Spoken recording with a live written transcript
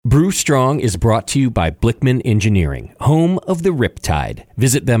Brew Strong is brought to you by Blickman Engineering, home of the Riptide.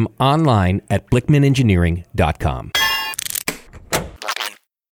 Visit them online at blickmanengineering.com.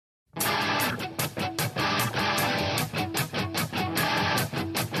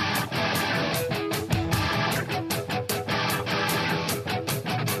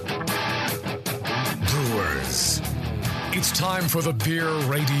 Brewers, it's time for the beer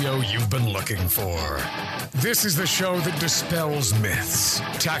radio you've been looking for. This is the show that dispels myths,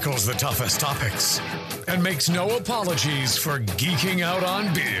 tackles the toughest topics, and makes no apologies for geeking out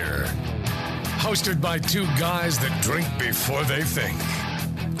on beer. Hosted by two guys that drink before they think,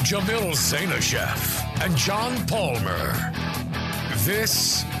 Jamil Zainasheff and John Palmer.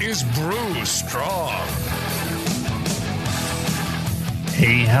 This is Brew Strong.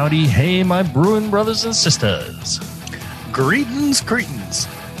 Hey, howdy, hey, my brewing brothers and sisters. Greetings.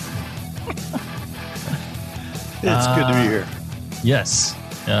 It's good to be here. Yes.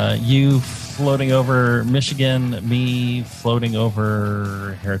 You floating over Michigan, me floating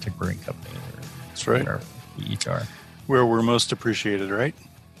over Heretic Brewing Company. That's right. We each are. Where we're most appreciated, right?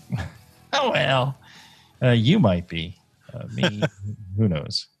 Oh, well. You might be. Me, who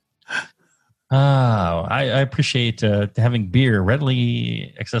knows? I appreciate having beer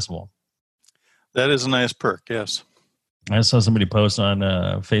readily accessible. That is a nice perk, yes. I saw somebody post on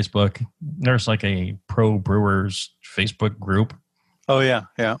Facebook. There's like a pro brewers Facebook group. Oh, yeah.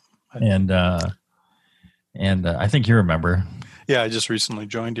 And I think you remember. Yeah, I just recently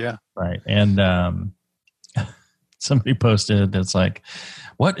joined, yeah. Right. And somebody posted, it's like,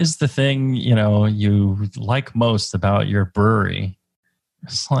 what is the thing, you like most about your brewery?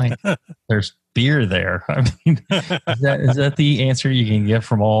 It's like, there's beer there. I mean, is that the answer you can get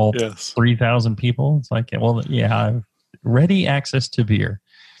from all 3,000 people? It's like, well, yeah, ready access to beer.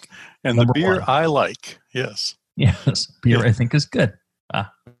 And Number the beer one. I like, yes. Yes, beer I think is good.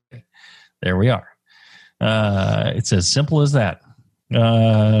 Okay. There we are. It's as simple as that.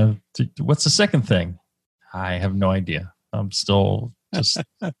 What's the second thing? I have no idea. I'm still just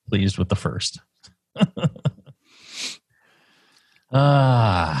pleased with the first.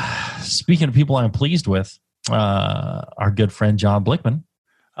 Speaking of people I'm pleased with, our good friend John Blickman.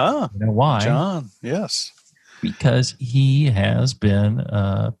 You know why? John, yes. Because he has been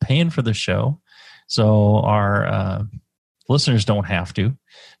paying for the show, so our listeners don't have to,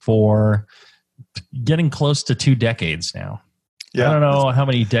 for getting close to 2 decades now. Yeah. I don't know how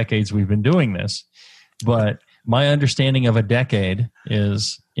many decades we've been doing this, but my understanding of a decade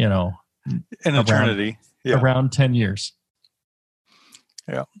is, an eternity. Around 10 years.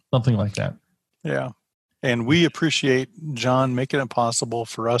 Yeah. Something like that. Yeah. And we appreciate John making it possible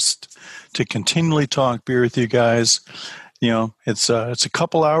for us to continually talk beer with you guys. It's a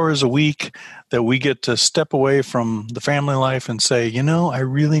couple hours a week that we get to step away from the family life and say, I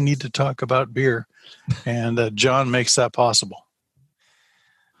really need to talk about beer. And John makes that possible.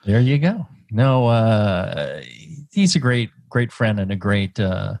 There you go. No, he's a great friend and a great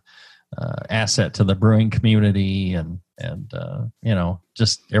asset to the brewing community and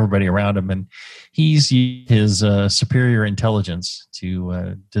just everybody around him. And he's used his superior intelligence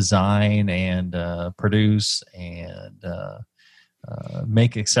to design and produce and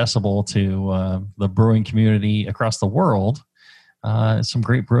make accessible to the brewing community across the world some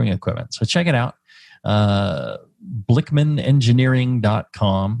great brewing equipment. So check it out.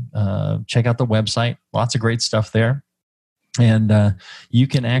 blickmanengineering.com. Check out the website. Lots of great stuff there. And you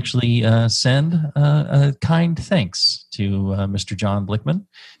can actually send a kind thanks to Mr. John Blickman.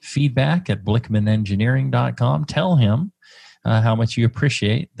 Feedback at blickmanengineering.com. Tell him how much you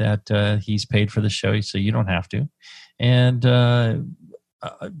appreciate that he's paid for the show so you don't have to. And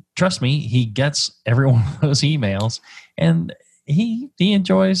trust me, he gets every one of those emails. And he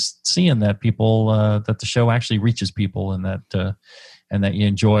enjoys seeing that people, that the show actually reaches people and that you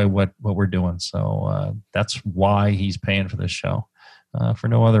enjoy what we're doing. So that's why he's paying for this show, for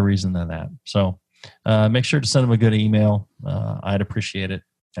no other reason than that. So make sure to send him a good email. I'd appreciate it.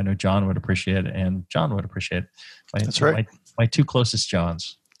 I know John would appreciate it, and John would appreciate it. That's right. My 2 closest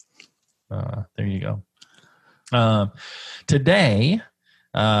Johns. There you go. Today,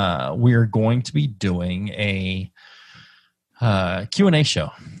 we're going to be doing a Q&A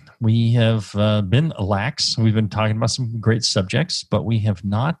show. We have been lax. We've been talking about some great subjects, but we have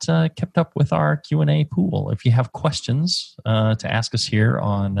not kept up with our Q&A pool. If you have questions to ask us here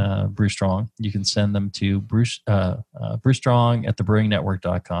on Brew Strong, you can send them to brewstrong at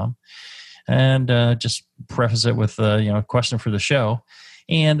thebrewingnetwork.com and just preface it with a question for the show.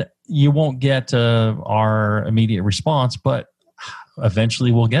 And you won't get our immediate response, but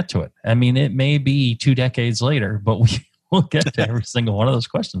eventually we'll get to it. I mean, it may be 2 decades later, but we'll get to every single one of those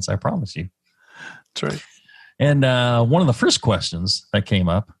questions. I promise you. That's right. And one of the first questions that came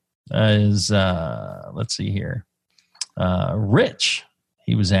up is, let's see here. Rich,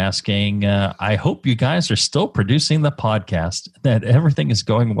 he was asking, I hope you guys are still producing the podcast, that everything is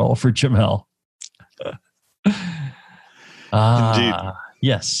going well for Jamil. Indeed.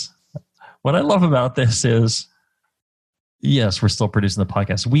 Yes. What I love about this is, yes, we're still producing the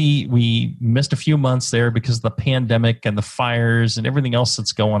podcast. We missed a few months there because of the pandemic and the fires and everything else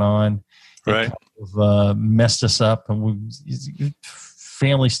that's going on. Right. It kind of, messed us up, and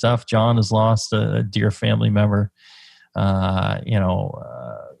family stuff. John has lost a dear family member.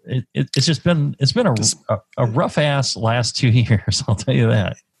 It's just been a rough ass last 2 years. I'll tell you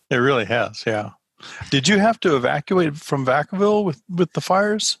that. It really has. Yeah. Did you have to evacuate from Vacaville with the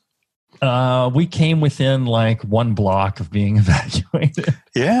fires? We came within like one block of being evacuated.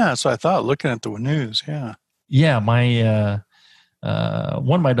 Yeah. So I thought, looking at the news. Yeah. Yeah. My,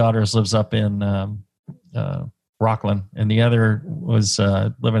 one of my daughters lives up in Rockland, and the other was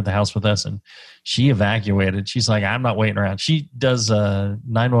living at the house with us, and she evacuated. She's like, I'm not waiting around. She does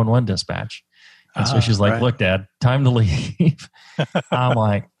 911 dispatch. And so she's like, look, Dad, time to leave. I'm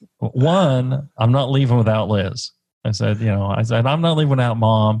like, one, I'm not leaving without Liz. I said, I'm not leaving without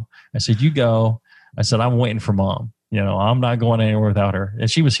Mom. I said, you go. I said, I'm waiting for Mom. I'm not going anywhere without her. And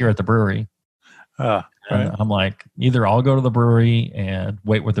she was here at the brewery. Right. And I'm like, either I'll go to the brewery and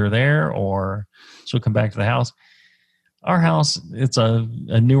wait with her there, or she'll come back to the house. Our house, it's a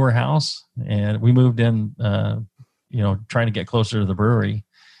newer house, and we moved in, trying to get closer to the brewery.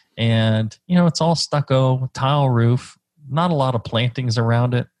 And, it's all stucco, tile roof, not a lot of plantings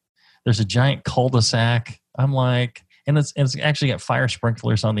around it. There's a giant cul-de-sac. I'm like, and it's actually got fire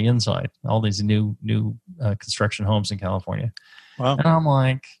sprinklers on the inside, all these new construction homes in California. Wow. And I'm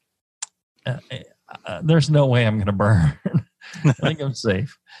like, there's no way I'm going to burn. I think I'm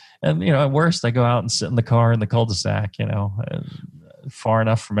safe. And, at worst, I go out and sit in the car in the cul-de-sac, far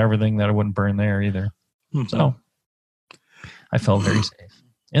enough from everything that I wouldn't burn there either. Mm-hmm. So I felt very safe.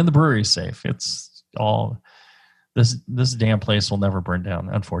 And the brewery is safe. It's all, this damn place will never burn down,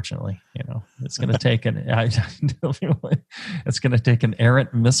 unfortunately. It's going to take it's going to take an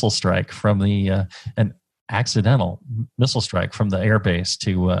errant missile strike from an accidental missile strike from the air base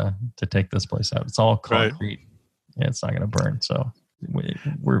to take this place out. It's all concrete. Right. It's not going to burn. So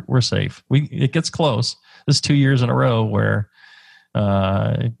we're safe. It gets close. This is 2 years in a row where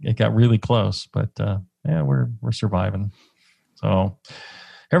it got really close, but we're surviving. So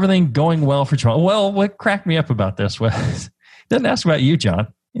everything going well for John. Well, what cracked me up about this was, didn't ask about you,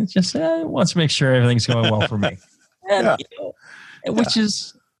 John. It just wants to make sure everything's going well for me. And, which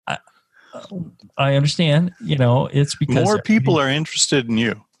is, I understand, it's because more people are interested in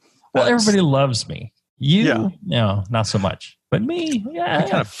you. Well, everybody loves me. You, no, not so much. But me, I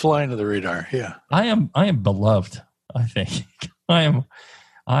kind of fly under the radar. Yeah. I am beloved, I think. I am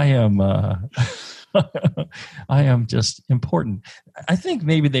I am just important. I think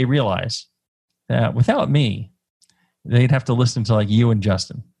maybe they realize that without me, they'd have to listen to like you and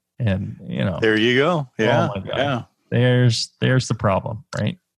Justin. And there you go. Yeah. Oh my God. Yeah. There's the problem,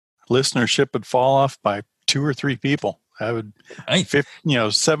 right? Listenership would fall off by 2 or 3 people. I would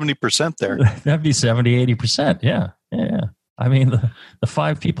 70% there. That'd be 70-80%. Yeah. I mean, the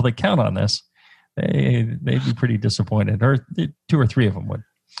 5 people that count on this, they'd be pretty disappointed, or 2 or 3 of them would.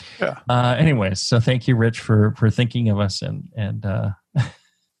 Yeah. Anyways, so thank you, Rich, for thinking of us and and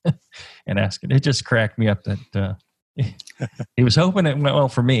asking. It just cracked me up that he was hoping it went well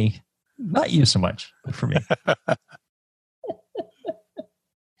for me, not you so much, but for me.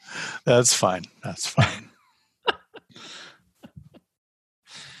 That's fine. That's fine.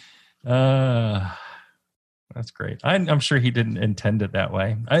 That's great. I'm sure he didn't intend it that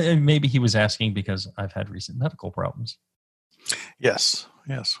way. Maybe he was asking because I've had recent medical problems. Yes.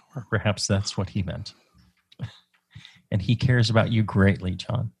 Or perhaps that's what he meant. And he cares about you greatly,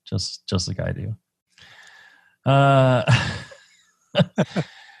 John, just like I do.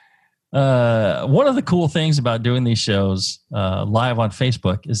 One of the cool things about doing these shows live on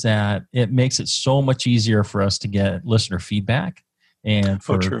Facebook is that it makes it so much easier for us to get listener feedback and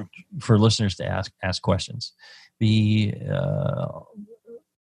for listeners to ask questions. The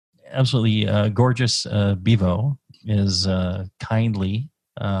absolutely gorgeous Bevo is kindly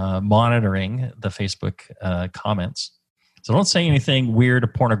monitoring the Facebook comments. So don't say anything weird or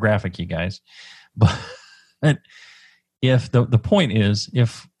pornographic, you guys. But if the point is,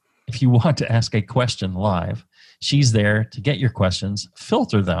 if you want to ask a question live, she's there to get your questions,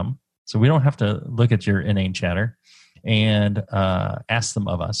 filter them, so we don't have to look at your inane chatter, and ask them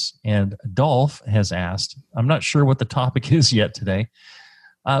of us. And Dolph has asked, I'm not sure what the topic is yet today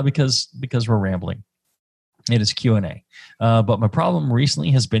because we're rambling. It is Q&A. But my problem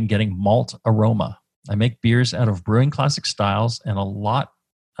recently has been getting malt aroma. I make beers out of brewing classic styles and a lot,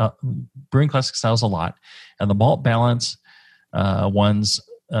 and the malt balance ones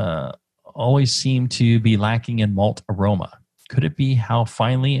always seem to be lacking in malt aroma. Could it be how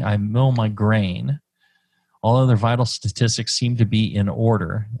finely I mill my grain? All other vital statistics seem to be in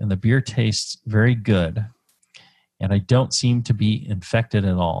order, and the beer tastes very good, and I don't seem to be infected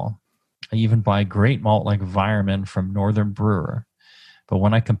at all. I even buy great malt like Weirmann from Northern Brewer. But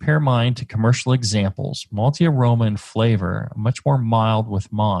when I compare mine to commercial examples, malty aroma and flavor are much more mild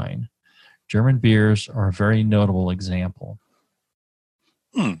with mine. German beers are a very notable example.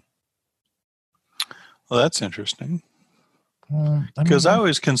 Well, that's interesting. I Because I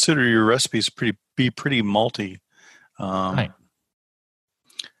always consider your recipes be pretty malty. Right.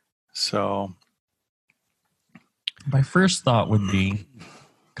 So my first thought would be a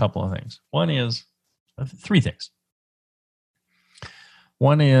couple of things. One is three things.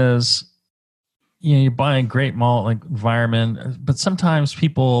 One is, you're buying great malt like Weirmann, but sometimes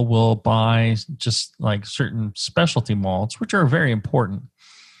people will buy just like certain specialty malts, which are very important,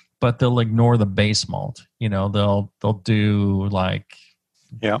 but they'll ignore the base malt. They'll do like,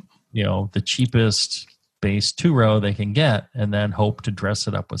 the cheapest base 2-row they can get and then hope to dress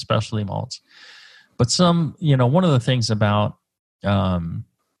it up with specialty malts. But one of the things about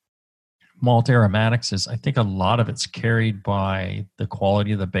malt aromatics is I think a lot of it's carried by the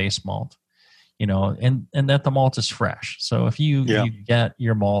quality of the base malt, and that the malt is fresh. So if you get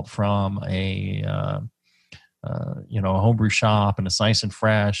your malt from a homebrew shop and it's nice and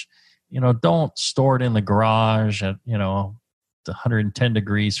fresh, don't store it in the garage at 110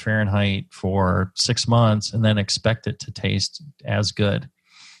 degrees Fahrenheit for 6 months and then expect it to taste as good.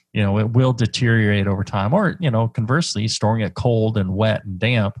 It will deteriorate over time, or conversely, storing it cold and wet and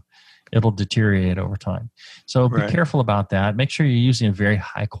damp, it'll deteriorate over time. So be careful about that. Make sure you're using a very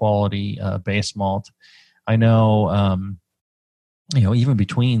high quality base malt. I know, even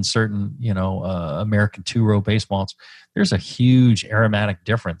between certain, American 2-row base malts, there's a huge aromatic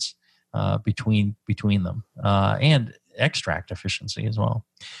difference between them, and extract efficiency as well.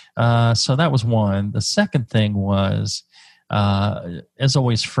 So that was one. The second thing was, as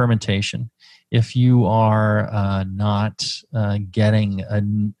always, fermentation. If you are not getting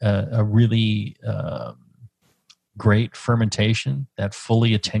a really great fermentation that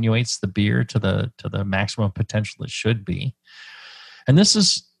fully attenuates the beer to the maximum potential it should be, and this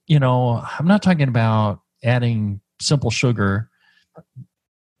is, I'm not talking about adding simple sugar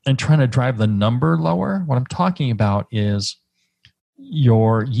and trying to drive the number lower. What I'm talking about is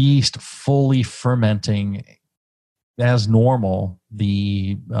your yeast fully fermenting as normal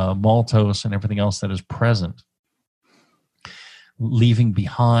the maltose and everything else that is present, leaving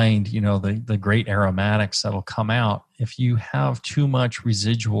behind the great aromatics that'll come out. If you have too much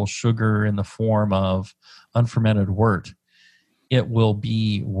residual sugar in the form of unfermented wort, it will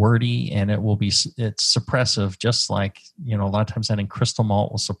be wordy and it's suppressive, just like a lot of times adding crystal malt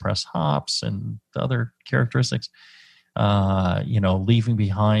will suppress hops and the other characteristics. Leaving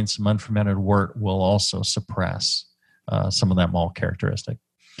behind some unfermented wort will also suppress some of that malt characteristic.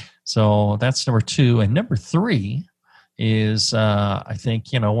 So that's number 2. And number 3 is, I think,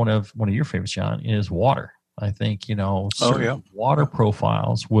 one of your favorites, John, is water. I think, water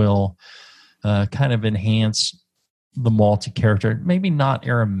profiles will kind of enhance the malty character. Maybe not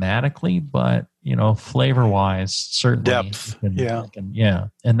aromatically, but, flavor-wise, certainly. Depth,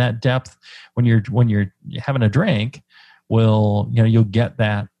 And that depth, when you're having a drink, will, you'll get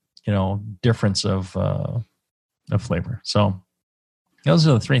that, difference of flavor. So those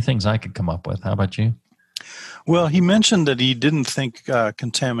are the 3 things I could come up with. How about you? Well, he mentioned that he didn't think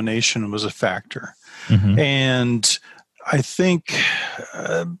contamination was a factor. Mm-hmm. And I think,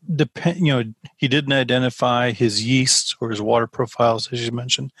 he didn't identify his yeast or his water profiles, as you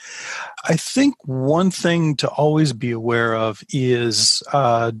mentioned. I think one thing to always be aware of is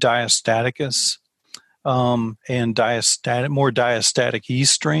diastaticus. And more diastatic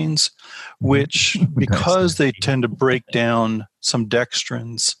yeast strains, which, because they tend to break down some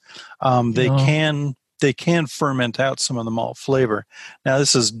dextrins, they can ferment out some of the malt flavor. Now,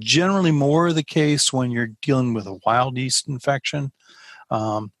 this is generally more the case when you're dealing with a wild yeast infection,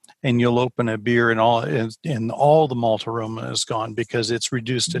 and you'll open a beer and all the malt aroma is gone because it's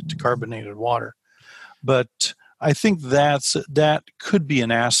reduced it to carbonated water. But I think that could be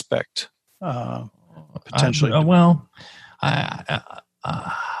an aspect. Potentially. I'm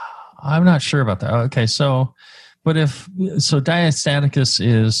not sure about that. Okay, so But if so, diastaticus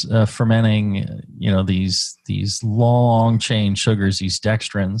is fermenting, these long chain sugars, these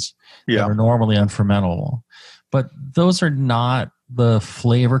dextrins that are normally unfermentable. But those are not the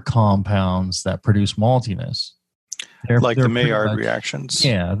flavor compounds that produce maltiness. They're the Maillard reactions.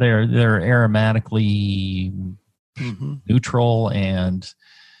 Yeah, they're aromatically neutral and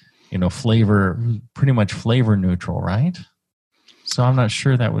pretty much flavor neutral, right? So I'm not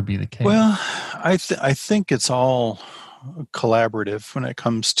sure that would be the case. Well, I think it's all collaborative when it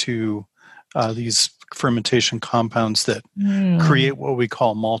comes to these fermentation compounds that create what we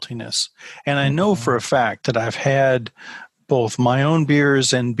call maltiness. And I know for a fact that I've had both my own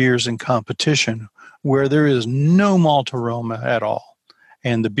beers and beers in competition where there is no malt aroma at all.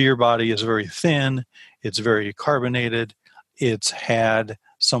 And the beer body is very thin. It's very carbonated. It's had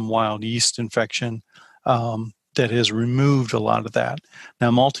some wild yeast infection that has removed a lot of that.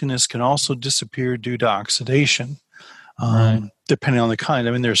 Now, maltiness can also disappear due to oxidation, depending on the kind.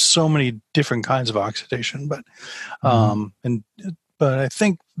 I mean, there's so many different kinds of oxidation, but but I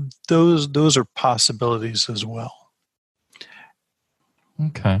think those are possibilities as well.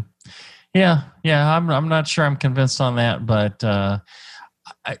 Okay. Yeah. I'm not sure I'm convinced on that, but I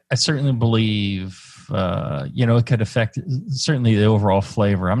certainly believe it could affect certainly the overall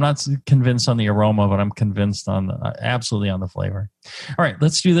flavor. I'm not convinced on the aroma, but I'm convinced on absolutely on the flavor. All right,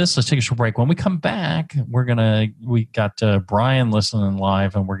 let's do this. Let's take a short break. When we come back, we got Brian listening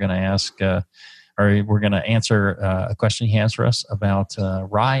live, and we're gonna answer a question he has for us about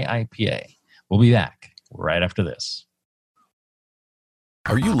rye IPA. We'll be back right after this.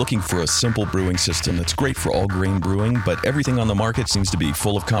 Are you looking for a simple brewing system that's great for all grain brewing, but everything on the market seems to be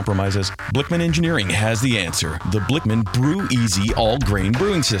full of compromises? Blickman Engineering has the answer. The Blickman Brew Easy All Grain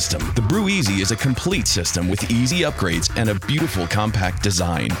Brewing System. The Brew Easy is a complete system with easy upgrades and a beautiful compact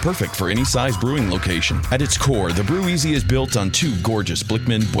design, perfect for any size brewing location. At its core, the Brew Easy is built on two gorgeous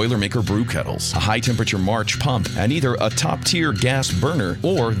Blickman Boilermaker brew kettles, a high-temperature March pump, and either a top-tier gas burner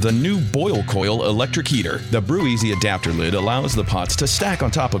or the new Boil Coil electric heater. The Brew Easy adapter lid allows the pots to stack on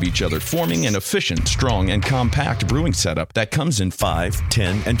top of each other, forming an efficient, strong, and compact brewing setup that comes in 5,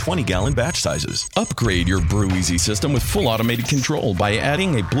 10, and 20-gallon batch sizes. Upgrade your Brew Easy system with full automated control by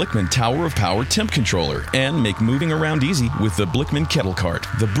adding a Blickman Tower of Power temp controller, and make moving around easy with the Blickman Kettle Cart.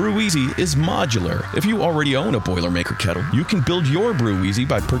 The Brew Easy is modular. If you already own a Boilermaker kettle, you can build your Brew Easy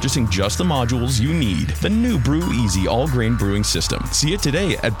by purchasing just the modules you need. The new Brew Easy all-grain brewing system. See it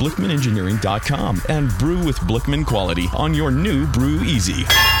today at BlickmanEngineering.com and brew with Blickman quality on your new Brew Easy.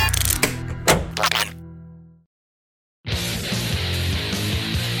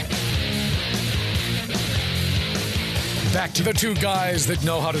 Back to the two guys that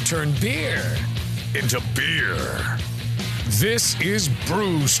know how to turn beer into beer. This is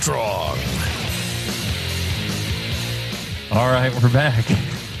Brew Strong. All right, we're back.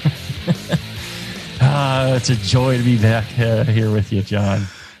 It's a joy to be back here with you, John.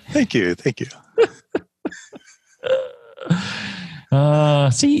 Thank you.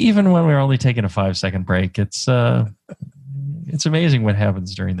 See, even when we're only taking a 5-second break, it's amazing what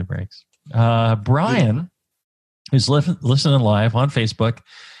happens during the breaks. Brian, who's listening live on Facebook,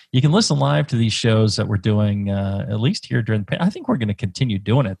 you can listen live to these shows that we're doing at least here during the. I think we're going to continue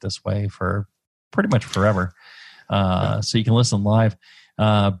doing it this way for pretty much forever. So you can listen live.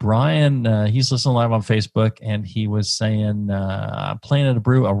 Brian, he's listening live on Facebook, and he was saying, I'm planning to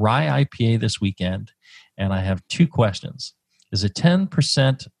brew a rye IPA this weekend, and I have two questions. Is a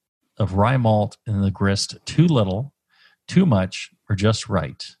 10% of rye malt in the grist too little, too much, or just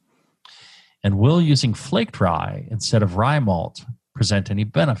right? And will using flaked rye instead of rye malt present any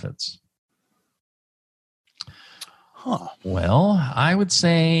benefits? Well, I would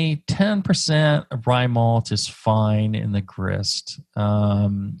say 10% of rye malt is fine in the grist.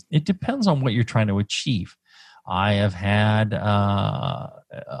 It depends on what you're trying to achieve. I have had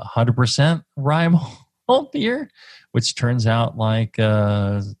 100% rye malt beer, which turns out like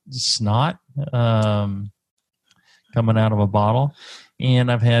snot coming out of a bottle.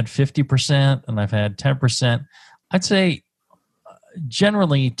 And I've had 50% and I've had 10%. I'd say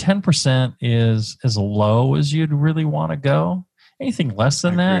generally 10% is as low as you'd really want to go. Anything less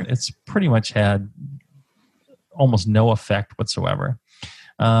than that, it's pretty much had almost no effect whatsoever.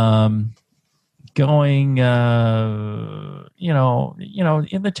 Going, in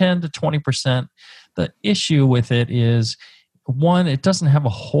the 10 to 20%, the issue with it is, one, it doesn't have a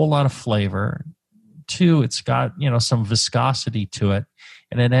whole lot of flavor. Two, it's got, some viscosity to it,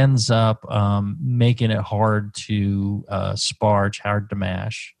 and it ends up making it hard to sparge, hard to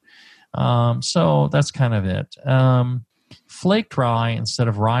mash. So that's kind of it. Flaked rye instead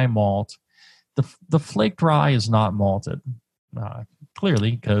of rye malt the flaked rye is not malted,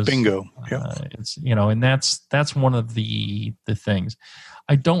 clearly, because Bingo. Yeah. it's and that's one of the things.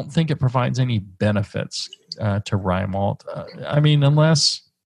 I don't think it provides any benefits to rye malt. I mean, unless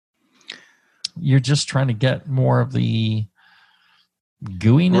you're just trying to get more of the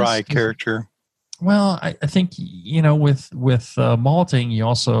gooiness, Rye character. Well, I think with malting, you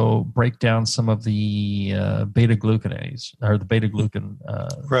also break down some of the beta glucanase or the beta glucan.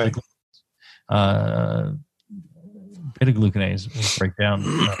 Right. Beta glucanase will break down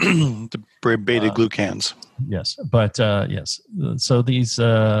The beta glucans. Yes, but yes. So these,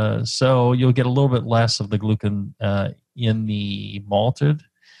 so you'll get a little bit less of the glucan in the malted,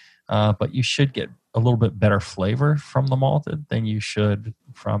 but you should get a little bit better flavor from the malted than you should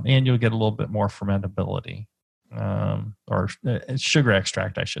from, and you'll get a little bit more fermentability, or sugar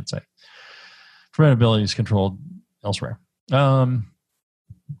extract, I should say. Fermentability is controlled elsewhere. So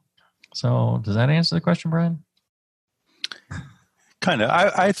does that answer the question, Brian? Kind of.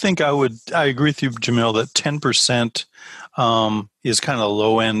 I think I agree with you, Jamil, that 10% is kind of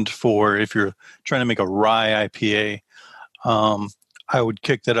low end for if you're trying to make a rye IPA. I would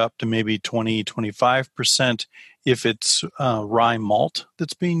kick that up to maybe 25% if it's rye malt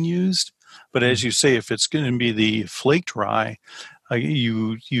that's being used. But as you say, if it's going to be the flaked rye,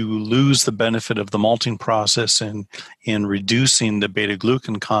 you lose the benefit of the malting process in reducing the beta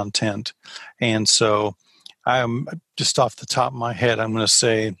glucan content. And so I'm just off the top of my head, I'm going to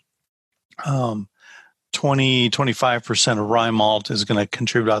say 25% of rye malt is going to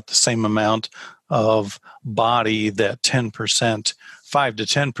contribute out the same amount of body that 10%, 5 to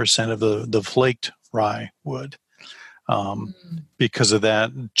 10% of the flaked rye would, because of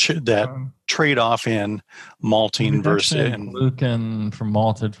that trade-off in malting versus glucan from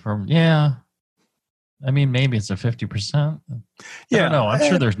malted from I mean, maybe it's a 50%. I don't know. I'm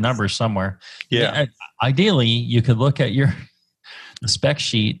sure there's numbers somewhere. Yeah. Ideally, you could look at the spec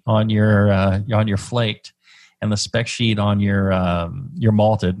sheet on your flaked and the spec sheet on your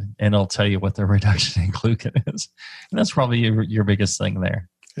malted, and it'll tell you what the reduction in glucan is. And that's probably your biggest thing there.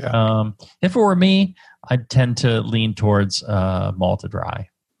 Yeah. If it were me, I'd tend to lean towards malted rye.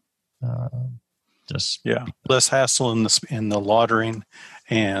 Less hassle in the lautering,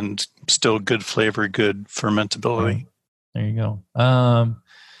 and still good flavor, good fermentability. There you go.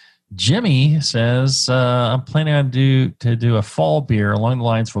 Jimmy says, I'm planning on to do a fall beer along the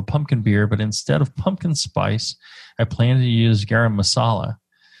lines of a pumpkin beer, but instead of pumpkin spice, I plan to use garam masala.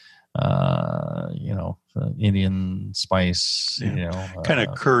 Indian spice, kind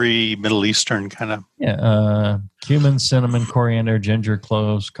of curry, Middle Eastern kind of. Yeah. Cumin, cinnamon, coriander, ginger,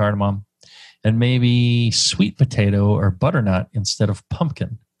 cloves, cardamom, and maybe sweet potato or butternut instead of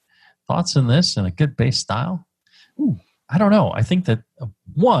pumpkin. Thoughts on this and a good base style? Ooh, I don't know. I think that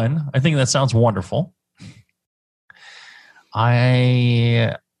sounds wonderful.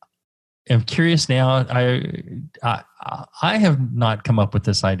 I am curious now. I have not come up with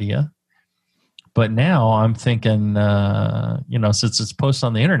this idea, but now I'm thinking, since it's posted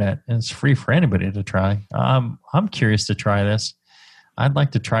on the internet and it's free for anybody to try, I'm curious to try this. I'd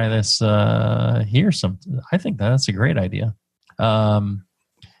like to try this here. I think that's a great idea. I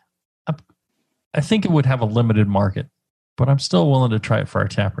think it would have a limited market, but I'm still willing to try it for our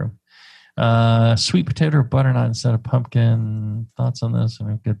tap room. Sweet potato or butternut instead of pumpkin. Thoughts on this? And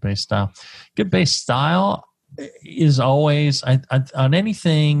a good base style. Good base style is always on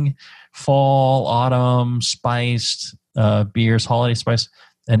anything fall, autumn, spiced beers, holiday spice,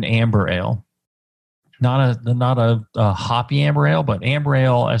 an amber ale. Not a hoppy amber ale, but amber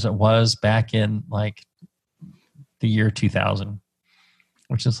ale as it was back in like the year 2000,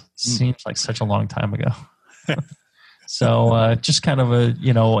 which seems like such a long time ago. So just kind of a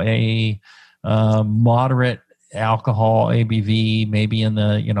moderate alcohol ABV, maybe in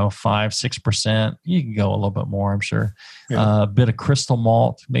the 5-6%. You can go a little bit more, I'm sure. A bit of crystal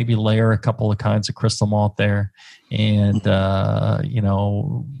malt, maybe layer a couple of kinds of crystal malt there, and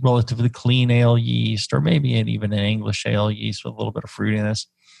relatively clean ale yeast, or maybe even an English ale yeast with a little bit of fruitiness,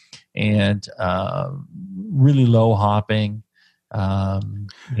 and really low hopping. Mild,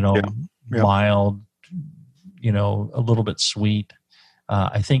 a little bit sweet.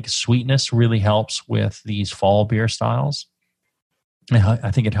 I think sweetness really helps with these fall beer styles.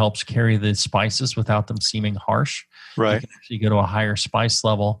 I think it helps carry the spices without them seeming harsh. Right. You can actually go to a higher spice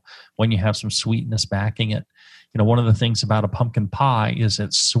level when you have some sweetness backing it. One of the things about a pumpkin pie is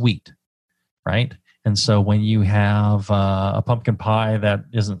it's sweet, right? And so when you have a pumpkin pie that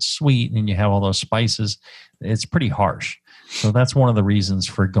isn't sweet and you have all those spices, it's pretty harsh. So that's one of the reasons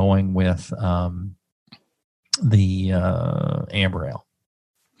for going with the amber ale.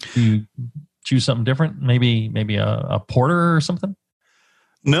 choose something different? Maybe a porter or something?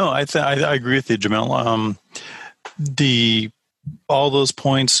 No, I agree with you, Jamil. All those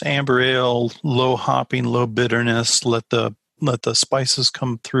points: amber ale, low hopping, low bitterness. Let the spices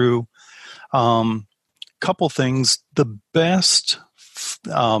come through. Couple things: the best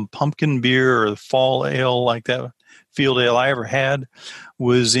pumpkin beer or fall ale like that, field ale I ever had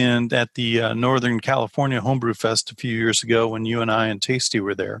was at the Northern California Homebrew Fest a few years ago when you and I and Tasty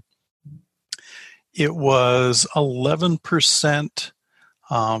were there. It was 11%.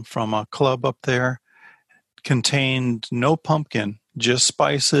 From a club up there, contained no pumpkin, just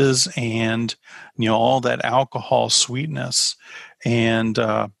spices and all that alcohol sweetness, and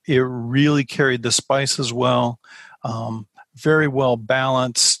it really carried the spices well. Very well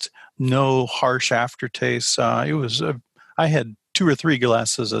balanced, no harsh aftertaste. It was. I had 2 or 3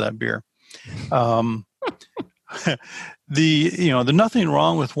 glasses of that beer. There's nothing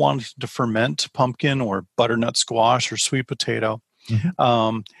wrong with wanting to ferment pumpkin or butternut squash or sweet potato.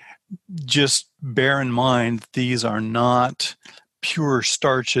 Mm-hmm. Just bear in mind, these are not pure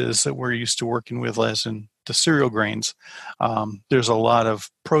starches that we're used to working with, as in the cereal grains. There's a lot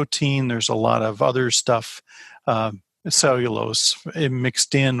of protein. There's a lot of other stuff, cellulose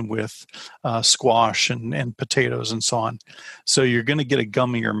mixed in with squash and potatoes and so on. So you're going to get a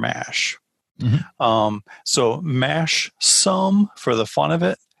gummier mash. Mm-hmm. So mash some for the fun of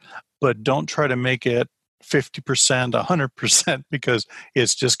it, but don't try to make it 50%, 100%, because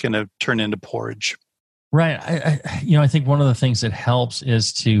it's just going to turn into porridge. Right. I think one of the things that helps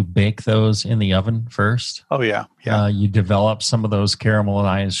is to bake those in the oven first. Oh yeah. You develop some of those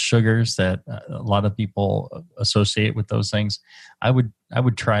caramelized sugars that a lot of people associate with those things. I would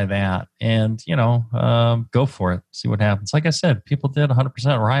try that, and go for it. See what happens. Like I said, people did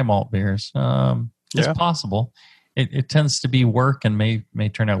 100% rye malt beers. It's possible. It tends to be work and may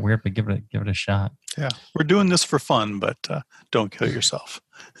turn out weird, but give it a shot. Yeah, we're doing this for fun, but don't kill yourself.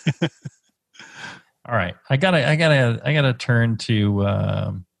 All right, I gotta turn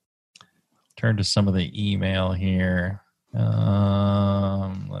to some of the email here.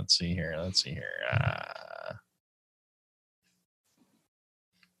 Let's see here.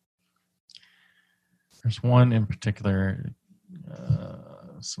 There's one in particular.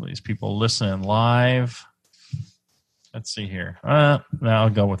 Some of these people listening live. Let's see here. Now I'll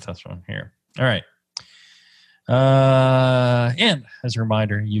go with this one here. All right. And as a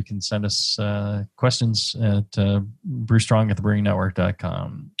reminder, you can send us questions at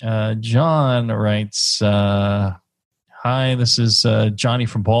brewstrong@thebrewingnetwork.com. John writes, hi, this is Johnny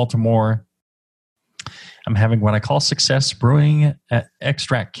from Baltimore. I'm having what I call success brewing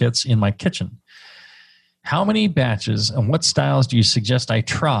extract kits in my kitchen. How many batches and what styles do you suggest I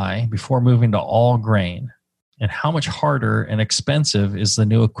try before moving to all grain? And how much harder and expensive is the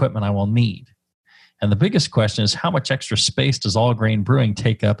new equipment I will need? And the biggest question is, how much extra space does all grain brewing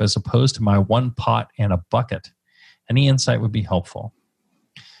take up as opposed to my one pot and a bucket? Any insight would be helpful.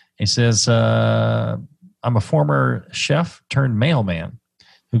 He says, I'm a former chef turned mailman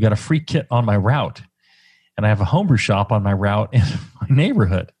who got a free kit on my route. And I have a homebrew shop on my route in my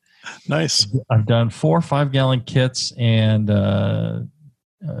neighborhood. Nice. I've done 4 5-gallon kits and 2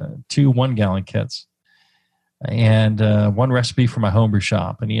 1-gallon kits. And one recipe for my homebrew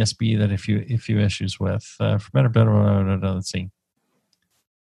shop, an ESB that a few issues with. For better, let's see.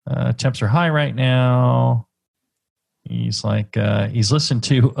 Temps are high right now. He's like, he's listened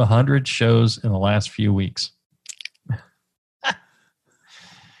to 100 shows in the last few weeks.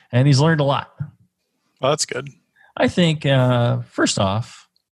 And he's learned a lot. Well, that's good. I think, first off,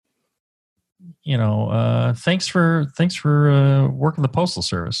 thanks for working the Postal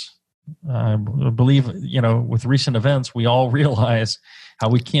Service. I believe, with recent events, we all realize how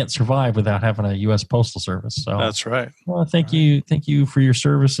we can't survive without having a U.S. Postal Service. So that's right. Well, thank you for your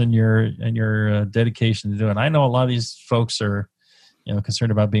service and your dedication to doing it. I know a lot of these folks are,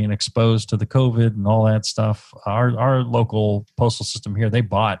 concerned about being exposed to the COVID and all that stuff. Our local postal system here, they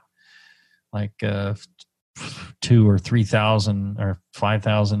bought like 2,000 or 3,000 or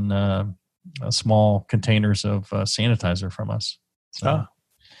 5,000 small containers of sanitizer from us. So.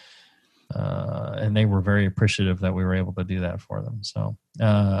 And they were very appreciative that we were able to do that for them. So,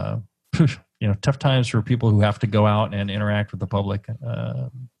 tough times for people who have to go out and interact with the public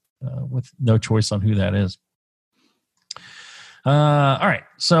with no choice on who that is. All right.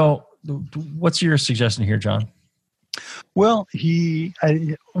 So what's your suggestion here, John? Well,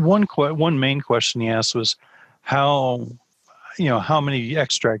 one main question he asked was how many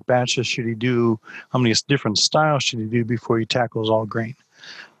extract batches should he do? How many different styles should he do before he tackles all grain?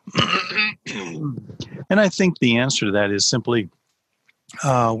 And I think the answer to that is simply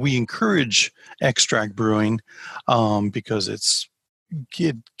we encourage extract brewing because it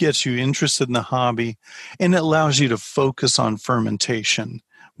gets you interested in the hobby, and it allows you to focus on fermentation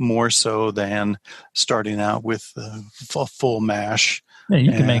more so than starting out with a full mash. Yeah,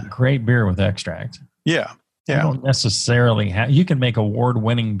 you can make great beer with extract. Yeah. You don't necessarily have. You can make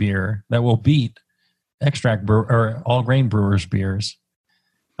award-winning beer that will beat extract or all grain brewers' beers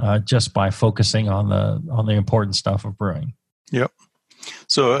just by focusing on the important stuff of brewing. Yep.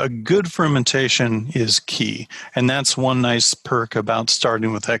 So a good fermentation is key, and that's one nice perk about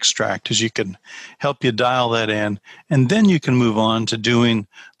starting with extract is you can help you dial that in, and then you can move on to doing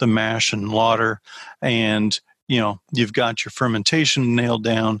the mash and lauter, and you've got your fermentation nailed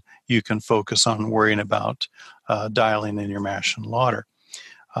down. You can focus on worrying about dialing in your mash and lauter.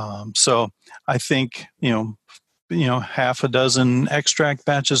 So I think half a dozen extract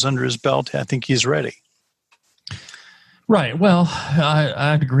batches under his belt, I think he's ready. Right. Well,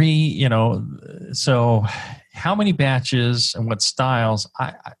 I'd agree. So how many batches and what styles?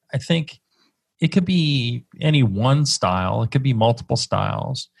 I think it could be any one style. It could be multiple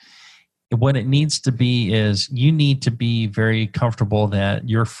styles. What it needs to be is you need to be very comfortable that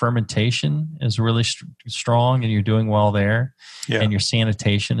your fermentation is really strong and you're doing well there, and your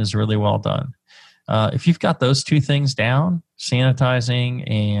sanitation is really well done. If you've got those two things down, sanitizing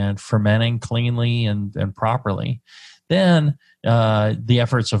and fermenting cleanly and properly, then the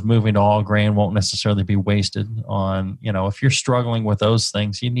efforts of moving to all grain won't necessarily be wasted on, if you're struggling with those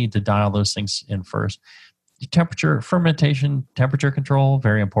things, you need to dial those things in first. Temperature, fermentation, temperature control,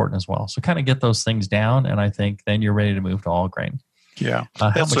 very important as well. So kind of get those things down, and I think then you're ready to move to all grain. Yeah,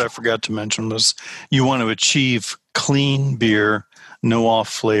 that's what I forgot to mention was you want to achieve clean beer, no off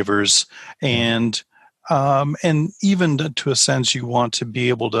flavors, and even to a sense you want to be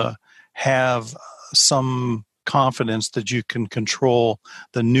able to have some confidence that you can control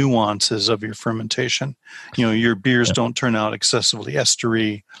the nuances of your fermentation. Your beers don't turn out excessively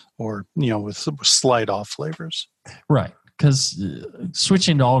estery or with slight off flavors. Right, because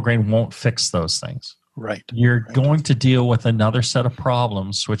switching to all grain won't fix those things. Right. You're going to deal with another set of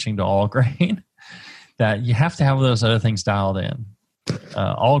problems switching to all grain that you have to have those other things dialed in.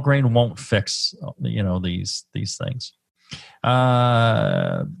 All grain won't fix these things.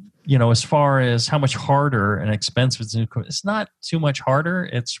 As far as how much harder and expensive it's not too much harder.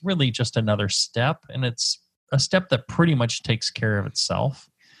 It's really just another step, and it's a step that pretty much takes care of itself.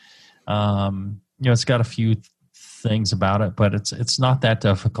 It's got a few things about it, but it's not that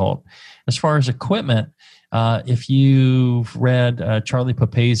difficult. As far as equipment, if you've read Charlie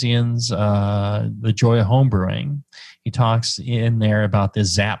Papazian's The Joy of Homebrewing, he talks in there about the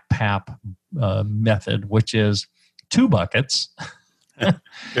Zap Pap method, which is 2 buckets.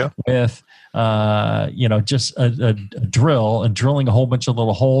 With just a drill and drilling a whole bunch of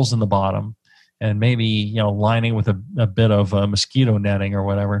little holes in the bottom, and maybe lining with a bit of mosquito netting or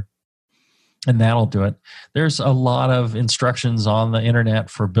whatever, and that'll do it. There's a lot of instructions on the internet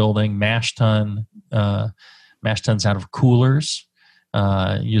for building mash tuns out of coolers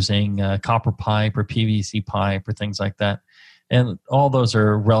using copper pipe or PVC pipe or things like that. And all those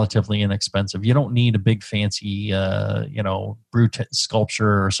are relatively inexpensive. You don't need a big fancy, brew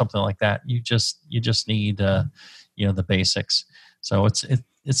sculpture or something like that. You just need, the basics. So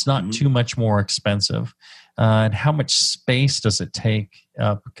it's not too much more expensive. And how much space does it take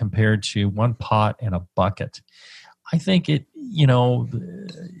compared to one pot and a bucket? I think if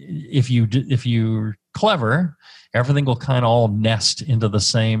you're clever, everything will kind of all nest into the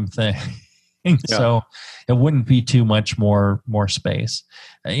same thing. So it wouldn't be too much more space.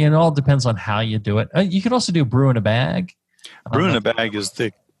 It all depends on how you do it. You can also do brew in a bag. Brew in a bag is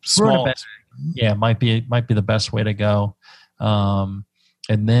the smallest. Yeah, might be the best way to go.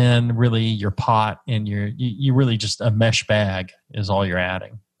 And then really your pot and you really just a mesh bag is all you're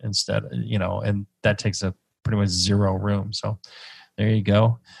adding instead, and that takes up pretty much zero room. So there you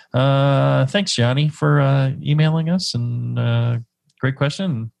go. Thanks, Johnny, for emailing us, and great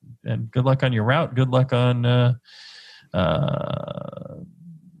question. And good luck on your route. Good luck on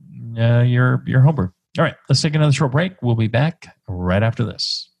your homebrew. All right, let's take another short break. We'll be back right after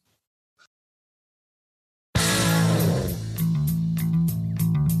this.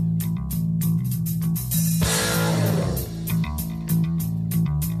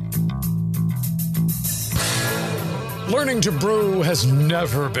 Learning to brew has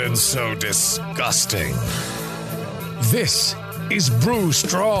never been so disgusting. This is Brew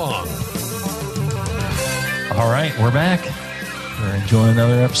Strong. All right, we're back. We're enjoying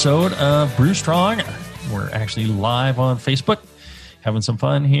another episode of Brew Strong. We're actually live on Facebook having some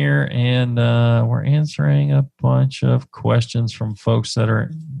fun here, and we're answering a bunch of questions from folks that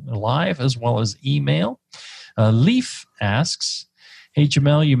are live as well as email. Leaf asks, "Hey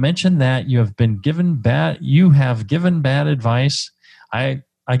Jamil, you mentioned that you have given bad advice. I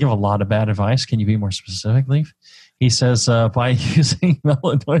give a lot of bad advice. Can you be more specific, Leaf?" He says, by using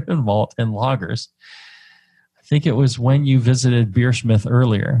melanoidin malt and lagers. I think it was when you visited Beersmith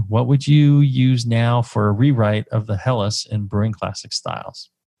earlier. What would you use now for a rewrite of the Helles in Brewing Classic styles?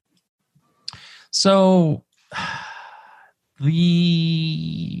 So,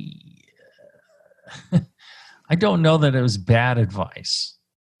 I don't know that it was bad advice.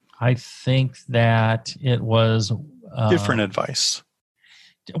 I think that it was different advice.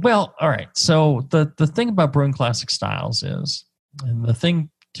 Well, all right. So the thing about Brewing Classic styles is, and the thing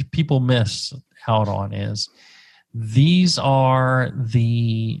people miss out on is, these are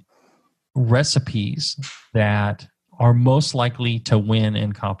the recipes that are most likely to win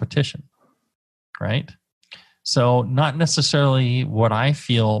in competition, right? So not necessarily what I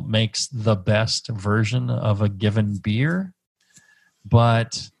feel makes the best version of a given beer,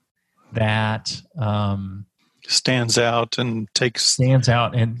 but that stands out and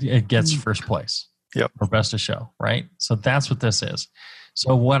it gets first place. Yep. Or best of show, right? So that's what this is.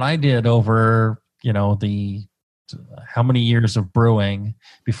 So what I did over, the how many years of brewing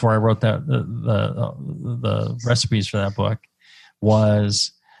before I wrote that the recipes for that book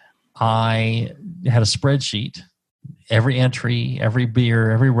was I had a spreadsheet, every entry, every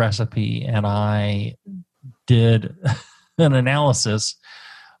beer, every recipe, and I did an analysis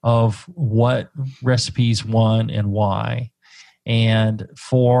of what recipes won and why. And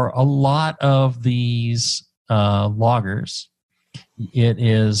for a lot of these lagers, it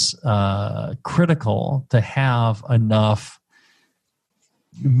is critical to have enough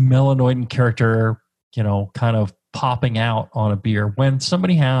melanoidin character, kind of popping out on a beer. When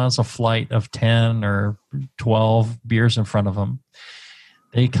somebody has a flight of 10 or 12 beers in front of them,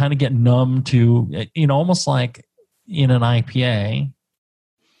 they kind of get numb to, almost like in an IPA,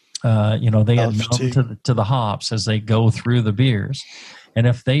 they get numb to the hops as they go through the beers. And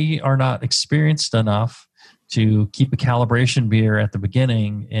if they are not experienced enough to keep a calibration beer at the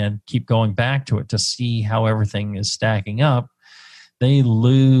beginning and keep going back to it to see how everything is stacking up, they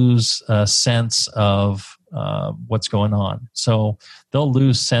lose a sense of what's going on. So they'll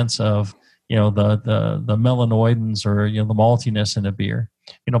lose sense of the melanoidins or the maltiness in a beer.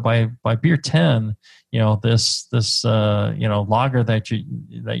 By beer 10, this lager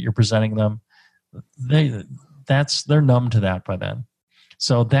that you're presenting them, they're numb to that by then.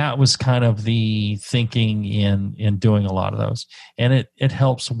 So that was kind of the thinking in doing a lot of those, and it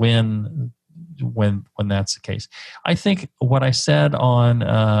helps when that's the case. I think what I said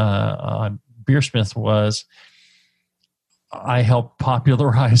on Beersmith was I helped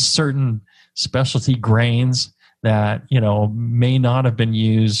popularize certain specialty grains that may not have been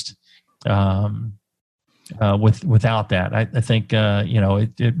used without that. I think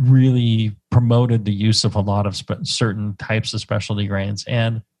it really promoted the use of a lot of certain types of specialty grains,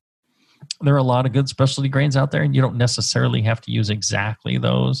 and there are a lot of good specialty grains out there, and you don't necessarily have to use exactly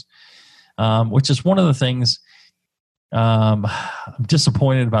those, which is one of the things I'm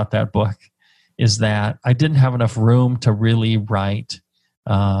disappointed about that book, is that I didn't have enough room to really write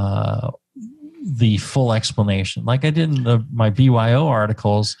the full explanation. Like I did in my BYO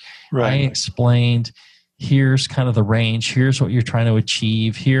articles, right. I explained, here's kind of the range, here's what you're trying to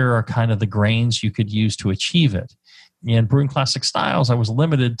achieve, here are kind of the grains you could use to achieve it. In Brewing Classic Styles, I was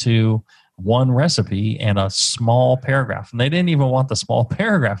limited to one recipe and a small paragraph. And they didn't even want the small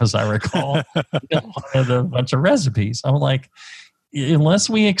paragraph, as I recall. They wanted a bunch of recipes. I'm like, unless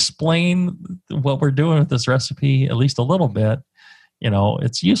we explain what we're doing with this recipe at least a little bit,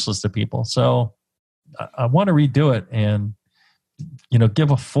 it's useless to people. So I want to redo it and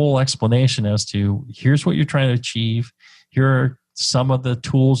give a full explanation as to here's what you're trying to achieve. Here are some of the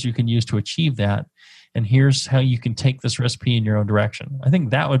tools you can use to achieve that. And here's how you can take this recipe in your own direction. I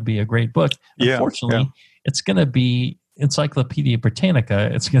think that would be a great book. Yeah, unfortunately, it's going to be Encyclopedia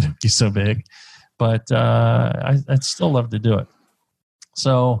Britannica. It's going to be so big, but I'd still love to do it.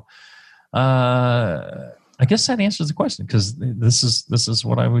 So I guess that answers the question, because this is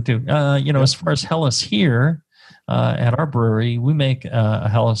what I would do. As far as Helles here, at our brewery, we make a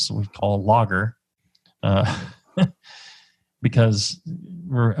Helles we call a lager, because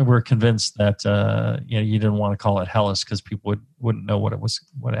we're convinced that you didn't want to call it Helles because people wouldn't know what it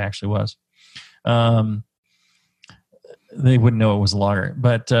actually was. They wouldn't know it was a lager,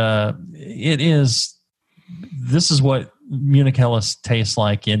 but this is what Munich Helles tastes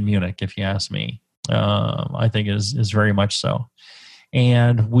like in Munich, if you ask me. I think is very much so.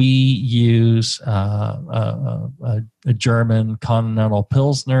 And we use a German Continental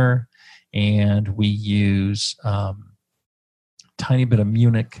Pilsner, and we use tiny bit of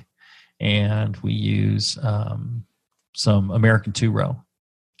Munich, and we use some American two-row,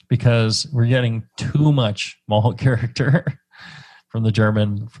 because we're getting too much malt character from the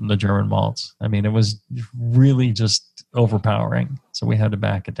German malts. I mean, it was really just overpowering, so we had to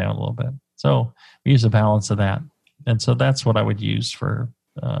back it down a little bit. So we use a balance of that, and so that's what I would use for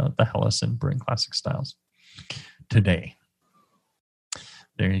the Helles and Brewing Classic styles today.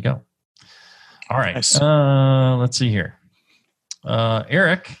 There you go. All right. Nice. Let's see here.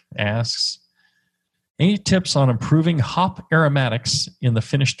 Eric asks, any tips on improving hop aromatics in the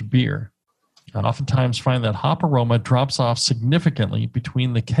finished beer? I oftentimes find that hop aroma drops off significantly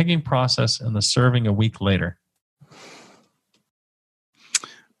between the kegging process and the serving a week later.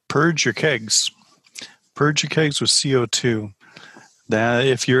 Purge your kegs. Purge your kegs with CO2. That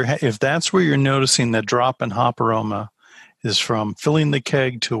if that's where you're noticing that drop in hop aroma is from filling the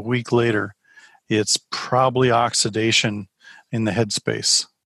keg to a week later, it's probably oxidation in the headspace.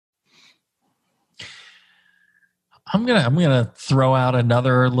 I'm gonna throw out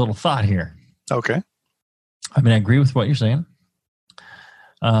another little thought here. Okay. I mean, I agree with what you're saying.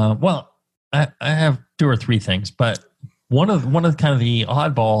 Well, I have two or three things, but one of kind of the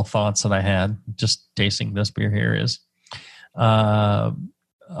oddball thoughts that I had just tasting this beer here is hop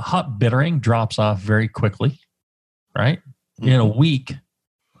bittering drops off very quickly, right? Mm-hmm. In a week,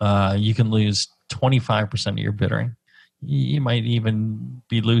 you can lose 25% of your bittering. You might even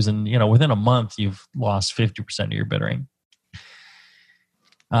be losing, within a month, you've lost 50% of your bittering.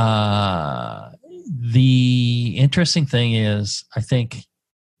 The interesting thing is, I think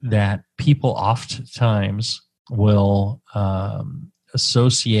that people oftentimes will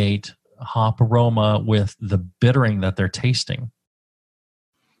associate hop aroma with the bittering that they're tasting.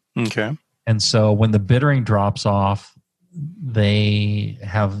 Okay. And so when the bittering drops off, they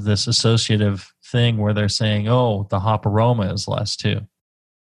have this associative thing where they're saying, oh, the hop aroma is less too.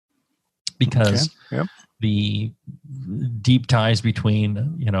 Because the deep ties between,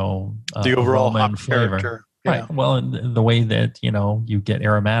 the overall aroma hop and flavor. Character. Right. Yeah. Well, and the way that, you get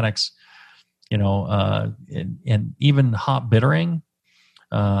aromatics, and even hop bittering,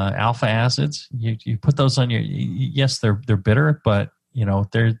 alpha acids, you put those on yes, they're bitter, but,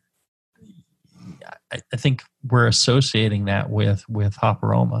 I think we're associating that with hop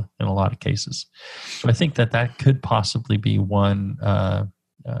aroma in a lot of cases. So I think that could possibly be one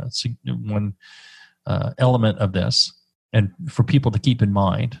element of this, and for people to keep in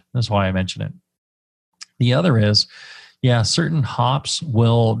mind. That's why I mention it. The other is, certain hops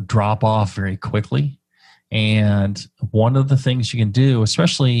will drop off very quickly. And one of the things you can do,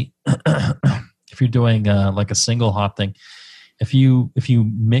 especially if you're doing like a single hop thing, if you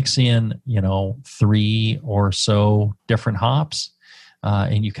mix in, 3 or so different hops,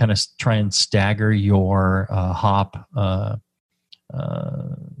 and you kind of try and stagger your hop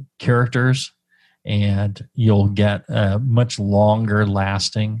characters, and you'll get a much longer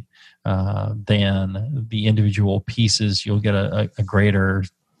lasting than the individual pieces. You'll get a greater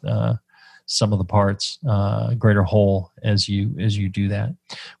sum of the parts, greater whole as you do that.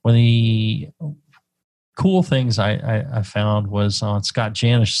 One of the cool things I found was on Scott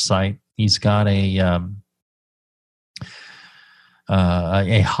Janish's site. He's got a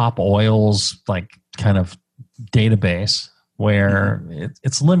hop oils like kind of database where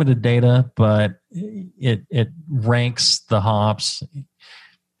it's limited data, but it ranks the hops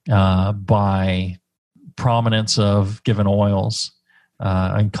by prominence of given oils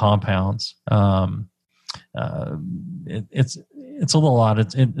and compounds. It's a little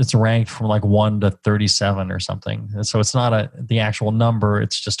odd. It's ranked from like 1 to 37 or something. And so it's not the actual number.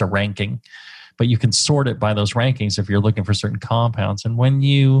 It's just a ranking. But you can sort it by those rankings if you're looking for certain compounds. And when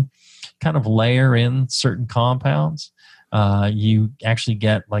you kind of layer in certain compounds, you actually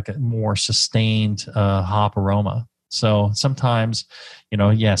get like a more sustained hop aroma. So sometimes,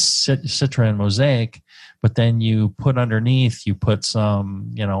 Citra and Mosaic, but then you put underneath, you put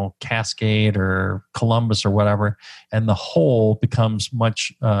some, Cascade or Columbus or whatever, and the whole becomes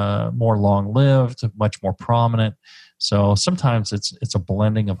much more long-lived, much more prominent. So sometimes it's a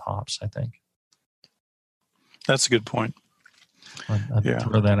blending of hops, I think. That's a good point. I'd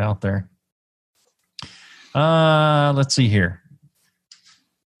throw that out there. Let's see here.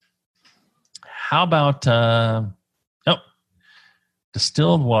 How about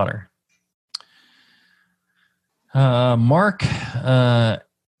distilled water? Mark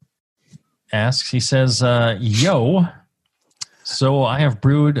asks, he says, yo, So I have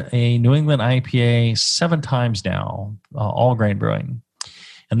brewed a New England IPA 7 times now, all grain brewing.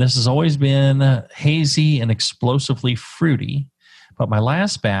 And this has always been hazy and explosively fruity. But my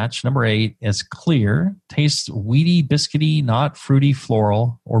last batch, number 8, is clear, tastes weedy, biscuity, not fruity,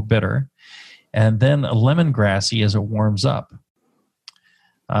 floral, or bitter, and then lemongrassy as it warms up.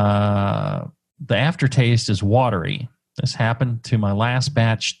 The aftertaste is watery. This happened to my last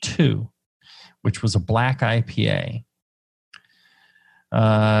batch 2, which was a black IPA.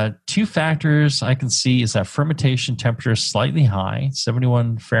 2 factors I can see is that fermentation temperature is slightly high,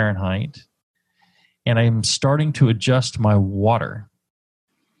 71 Fahrenheit, and I'm starting to adjust my water.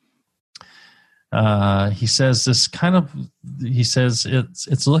 He says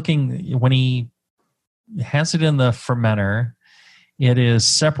it's looking, when he has it in the fermenter, it is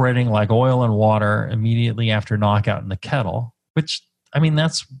separating like oil and water immediately after knockout in the kettle, which, I mean,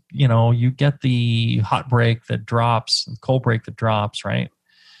 that's, you get the hot break that drops, and cold break that drops, right?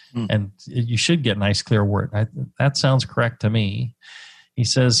 And you should get nice clear wort. That sounds correct to me. He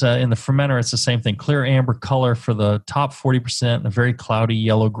says in the fermenter, it's the same thing. Clear amber color for the top 40% and a very cloudy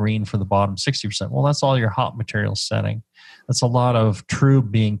yellow-green for the bottom 60%. Well, that's all your hop material setting. That's a lot of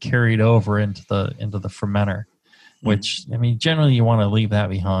trub being carried over into the fermenter, which, I mean, generally you want to leave that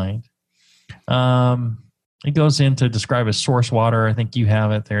behind. It goes in to describe as source water. I think you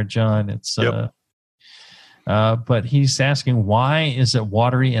have it there, John. It's yep. But he's asking, why is it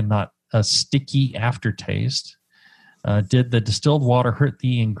watery and not a sticky aftertaste? Did the distilled water hurt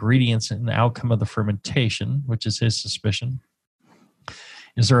the ingredients and the outcome of the fermentation, which is his suspicion?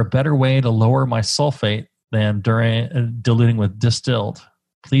 Is there a better way to lower my sulfate than during diluting with distilled?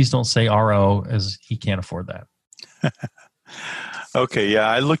 Please don't say RO, as he can't afford that. Okay, yeah,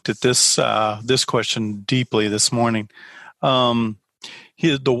 I looked at this question deeply this morning. The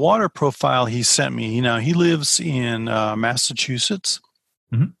water profile he sent me, he lives in Massachusetts,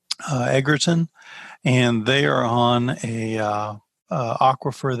 Egerton, and they are on a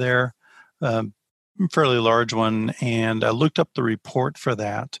aquifer there, fairly large one, and I looked up the report for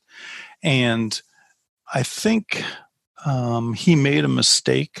that, and I think he made a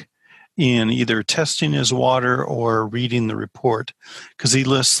mistake in either testing his water or reading the report, because he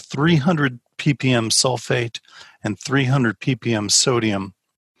lists 300 ppm sulfate and 300 ppm sodium,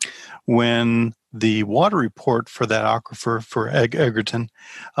 when the water report for that aquifer for Egerton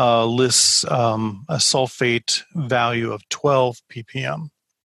lists a sulfate value of 12 ppm.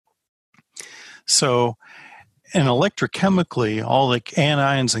 So, and electrochemically, all the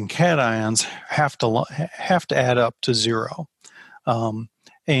anions and cations have to add up to 0.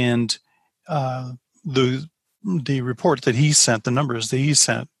 And the report that he sent, the numbers that he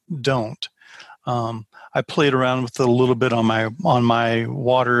sent, don't. I played around with it a little bit on my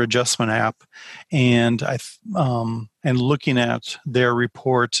water adjustment app, and looking at their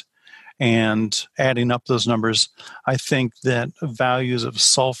report and adding up those numbers, I think that values of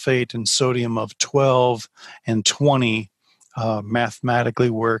sulfate and sodium of 12 and 20 mathematically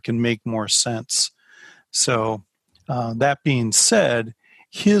work and make more sense. So that being said,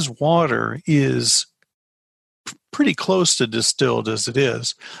 his water is pretty close to distilled as it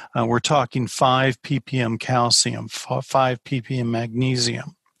is. We're talking 5 ppm calcium, 5 ppm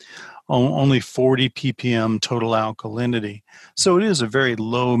magnesium, only 40 ppm total alkalinity. So it is a very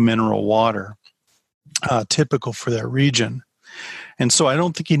low mineral water, typical for that region. And so I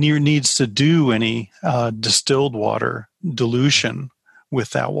don't think he needs to do any distilled water dilution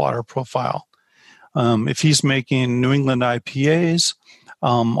with that water profile. If he's making New England IPAs,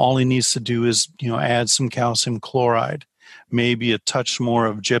 all he needs to do is, add some calcium chloride, maybe a touch more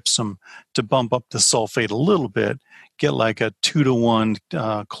of gypsum to bump up the sulfate a little bit, get like a 2-to-1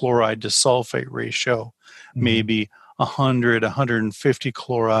 chloride to sulfate ratio, maybe 150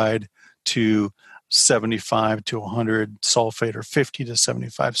 chloride to 75 to 100 sulfate, or 50 to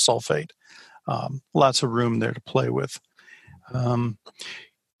 75 sulfate. Lots of room there to play with.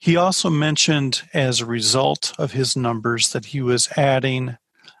 He also mentioned, as a result of his numbers, that he was adding,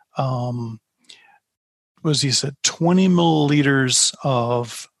 20 milliliters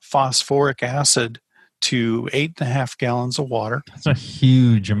of phosphoric acid to 8.5 gallons of water. That's a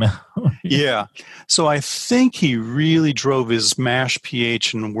huge amount. Yeah. So I think he really drove his mash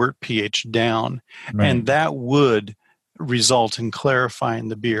pH and wort pH down, and that would result in clarifying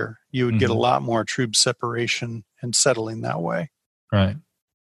the beer. You would get a lot more trub separation and settling that way. Right.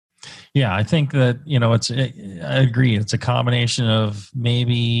 Yeah, I think that, I agree. It's a combination of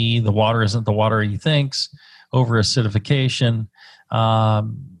maybe the water isn't the water he thinks, over acidification.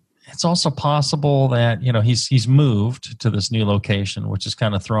 it's also possible that he's moved to this new location, which has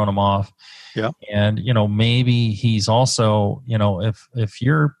kind of thrown him off. Yeah, and maybe he's also if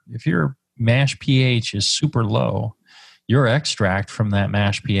your mash pH is super low, your extract from that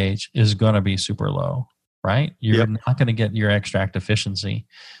mash pH is going to be super low, right? You're not going to get your extract efficiency.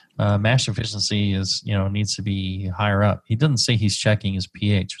 Mash efficiency is needs to be higher up. He doesn't say he's checking his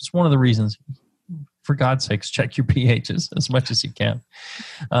pH. It's one of the reasons. For God's sakes, check your pHs as much as you can.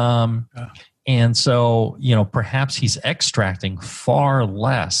 And so, perhaps he's extracting far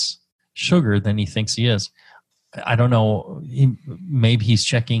less sugar than he thinks he is. I don't know. Maybe he's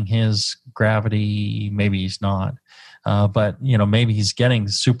checking his gravity. Maybe he's not. But, maybe he's getting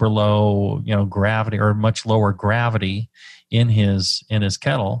super low, gravity or much lower gravity in his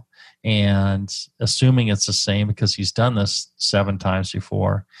kettle. And assuming it's the same because he's done this 7 times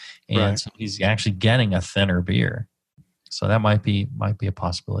before, and so he's actually getting a thinner beer. So that might be a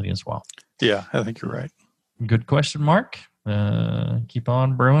possibility as well. Yeah, I think you're right. Good question, Mark. Keep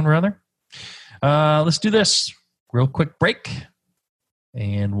on brewing, brother. Let's do this real quick break,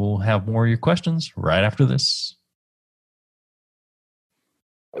 and we'll have more of your questions right after this.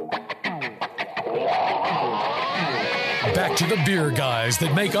 Back to the beer guys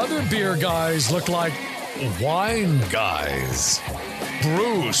that make other beer guys look like wine guys.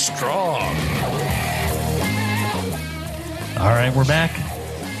 Brew strong. All right, we're back.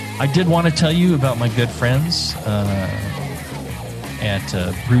 I did want to tell you about my good friends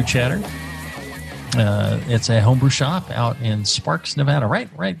at Brew Chatter. It's a homebrew shop out in Sparks, Nevada. Right.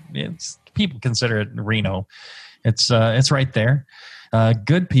 People consider it Reno. It's right there.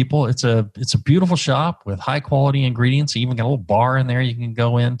 Good people. It's a beautiful shop with high quality ingredients. You even got a little bar in there you can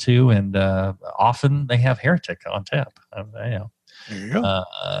go into, and often they have Heretic on tap. There you go.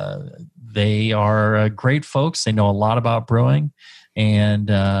 They are great folks. They know a lot about brewing, and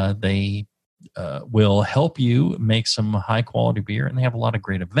they will help you make some high quality beer. And they have a lot of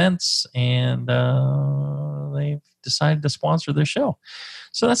great events, and they've decided to sponsor their show.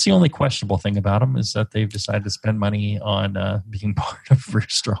 So that's the only questionable thing about them, is that they've decided to spend money on being part of Brew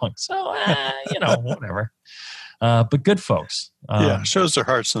Strong. So, whatever. But good folks. Shows their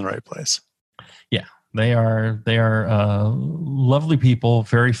hearts in the right place. Yeah, they are lovely people,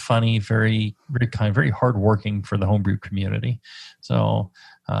 very funny, very, very kind, very hardworking for the homebrew community. So,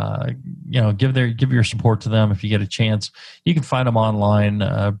 give your support to them if you get a chance. You can find them online,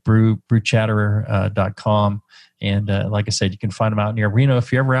 brewchatter.com. And like I said, you can find them out near Reno.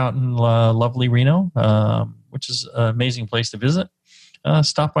 If you're ever out in lovely Reno, which is an amazing place to visit,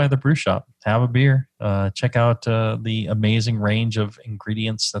 stop by the brew shop, have a beer, check out the amazing range of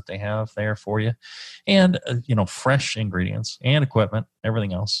ingredients that they have there for you, and fresh ingredients and equipment,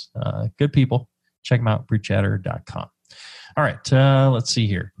 everything else. Good people. Check them out, brewchatter.com. All right, let's see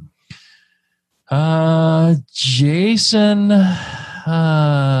here. Jason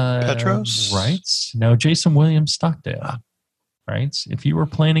Petros writes, no, Jason Williams Stockdale writes, if you were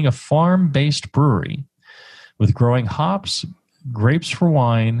planning a farm-based brewery with growing hops, grapes for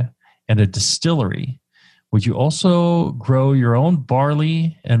wine, and a distillery, would you also grow your own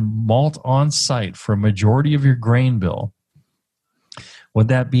barley and malt on site for a majority of your grain bill? Would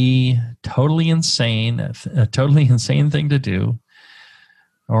that be totally insane, a totally insane thing to do,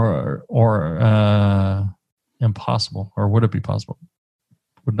 or impossible? Or would it be possible?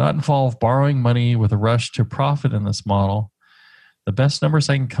 Would not involve borrowing money with a rush to profit in this model. The best numbers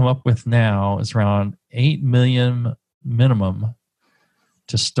I can come up with now is around $8 million minimum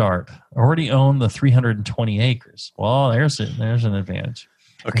to start. Already own the 320 acres. Well, there's an advantage.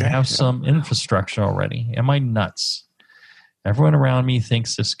 Okay. I have some infrastructure already. Am I nuts? Everyone around me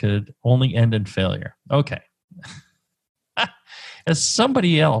thinks this could only end in failure. Okay. As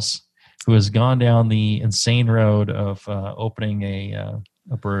somebody else who has gone down the insane road of opening a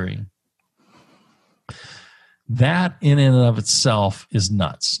brewery, that in and of itself is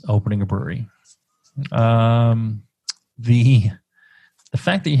nuts, opening a brewery. The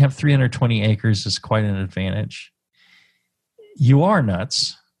fact that you have 320 acres is quite an advantage. You are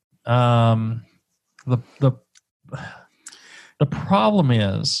nuts. The problem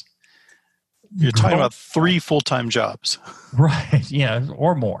is, you're talking about 3 full-time jobs, right? Yeah,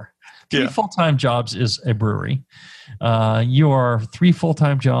 or more. 3 full-time jobs is a brewery. You are 3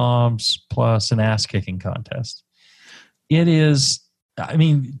 full-time jobs plus an ass-kicking contest. It is. I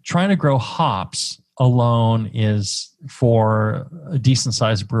mean, trying to grow hops alone is for a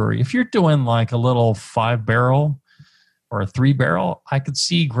decent-sized brewery. If you're doing like a little 5-barrel or a 3-barrel, I could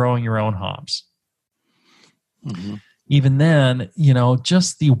see growing your own hops. Mm-hmm. Even then,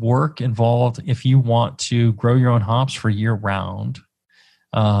 just the work involved if you want to grow your own hops for year round,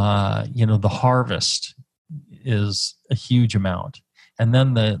 The harvest is a huge amount. And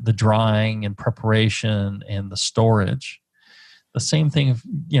then the drying and preparation and the storage. The same thing,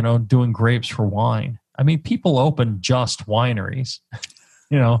 doing grapes for wine. I mean, people open just wineries.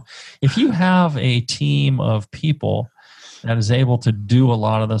 If you have a team of people that is able to do a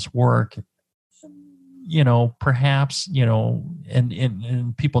lot of this work, perhaps,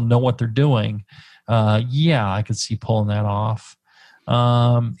 and people know what they're doing. I could see pulling that off.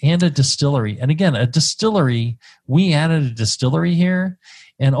 And a distillery. And again, a distillery, we added a distillery here,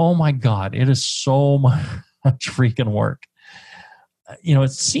 and oh my God, it is so much freaking work.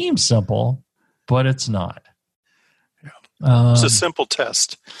 It seems simple, but it's not. It's a simple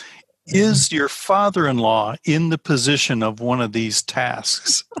test. Is your father-in-law in the position of one of these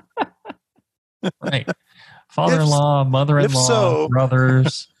tasks? Right. Father-in-law, mother-in-law, if so,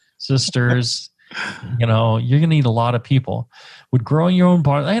 brothers, sisters. You're going to need a lot of people. With growing your own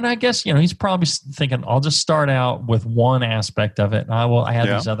barley, and I guess, he's probably thinking, I'll just start out with one aspect of it, and I will add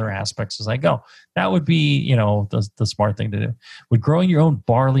these other aspects as I go. That would be, the smart thing to do. With growing your own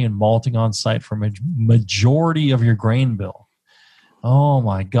barley and malting on site for majority of your grain bill. Oh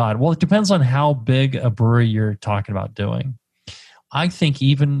my God. Well, it depends on how big a brewery you're talking about doing. I think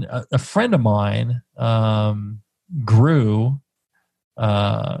even a friend of mine grew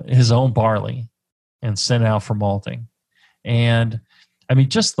his own barley and sent it out for malting. And I mean,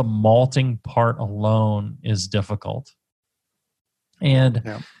 just the malting part alone is difficult.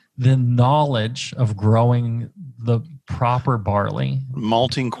 And the knowledge of growing the proper barley.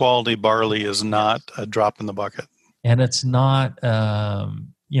 Malting quality barley is not a drop in the bucket. And it's not,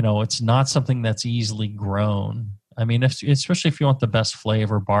 it's not something that's easily grown. I mean, especially if you want the best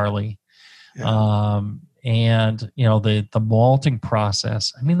flavor barley. And the malting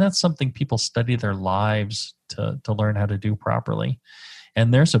process, I mean, that's something people study their lives to learn how to do properly.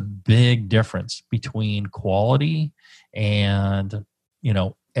 And there's a big difference between quality and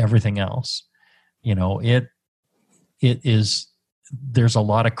everything else. It is, there's a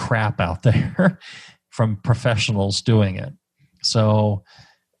lot of crap out there from professionals doing it. So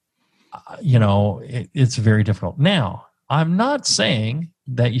it's very difficult. Now, I'm not saying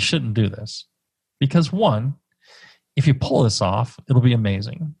that you shouldn't do this. Because one, if you pull this off, it'll be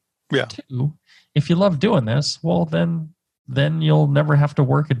amazing. Yeah. Two, if you love doing this, well, then you'll never have to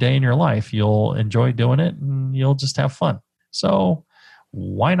work a day in your life. You'll enjoy doing it, and you'll just have fun. So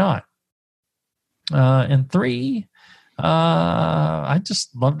why not? And three, I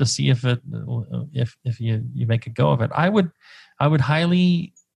just love to see if you make a go of it. I would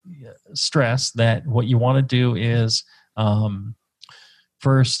highly stress that what you want to do is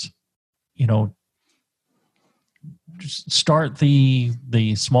first, start the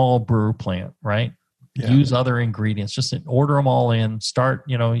small brew plant, right? Yeah. Use other ingredients, just order them all in, start,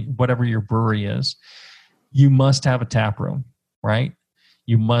 whatever your brewery is. You must have a tap room, right?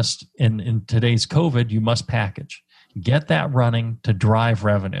 You must, in today's COVID, you must package. Get that running to drive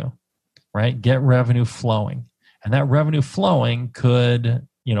revenue, right? Get revenue flowing. And that revenue flowing could,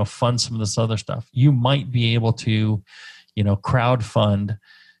 fund some of this other stuff. You might be able to, crowdfund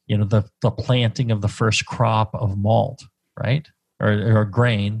the planting of the first crop of malt, right? Or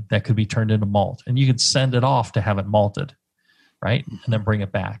grain that could be turned into malt. And you could send it off to have it malted, right? And then bring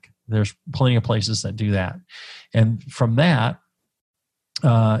it back. There's plenty of places that do that. And from that,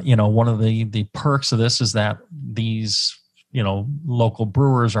 one of the perks of this is that these, local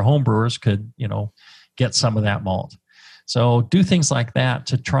brewers or home brewers could, get some of that malt. So do things like that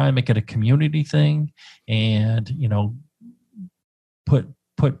to try and make it a community thing and, put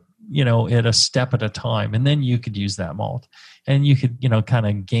it a step at a time, and then you could use that malt and you could, kind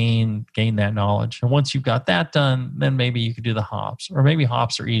of gain that knowledge. And once you've got that done, then maybe you could do the hops, or maybe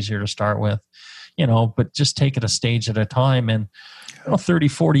hops are easier to start with, but just take it a stage at a time. And 30,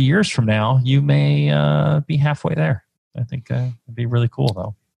 40 years from now, you may be halfway there. I think it'd be really cool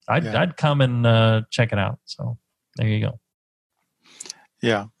though. I'd come and check it out. So there you go.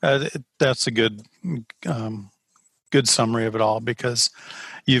 Yeah. That's a good summary of it all, because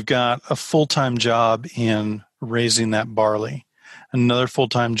you've got a full-time job in raising that barley, another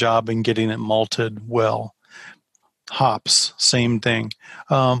full-time job in getting it malted well. Hops, same thing.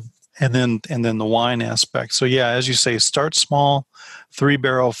 And then the wine aspect. So yeah, as you say, start small,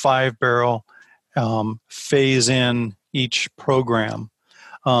 3-barrel, 5-barrel, phase in each program.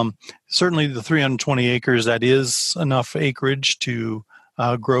 Certainly the 320 acres, that is enough acreage to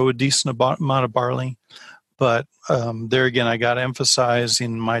grow a decent amount of barley. But there again, I got to emphasize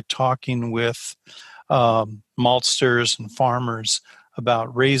in my talking with maltsters and farmers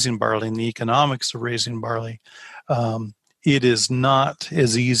about raising barley and the economics of raising barley, it is not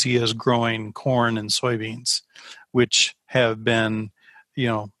as easy as growing corn and soybeans, which have been,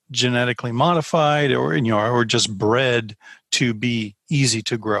 genetically modified or just bred to be easy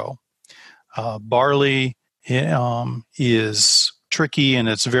to grow. Barley is tricky, and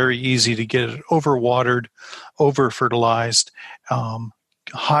it's very easy to get it overwatered, over-fertilized,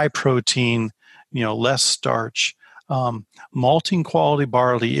 high protein, less starch. Malting quality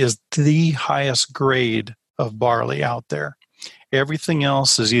barley is the highest grade of barley out there. Everything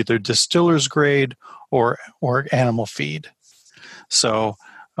else is either distiller's grade or animal feed. So,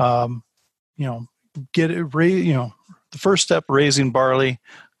 get it. The first step, raising barley,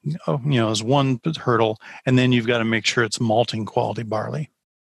 is one hurdle, and then you've got to make sure it's malting quality barley.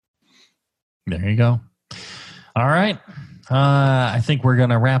 There you go. All right. I think we're going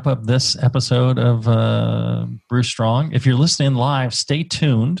to wrap up this episode of Brew Strong. If you're listening live, stay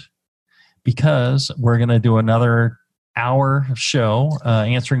tuned, because we're going to do another hour show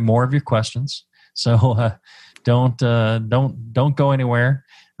answering more of your questions. So don't go anywhere.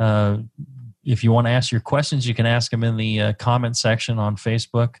 If you want to ask your questions, you can ask them in the comment section on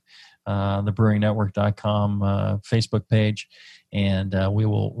Facebook, the brewingnetwork.com Facebook page, and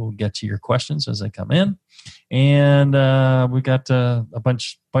we'll get to your questions as they come in. And we got a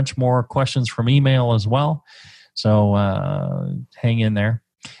bunch more questions from email as well. So hang in there.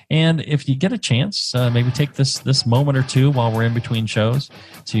 And if you get a chance, maybe take this moment or two while we're in between shows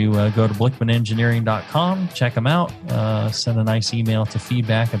to go to blickmanengineering.com, check them out, send a nice email to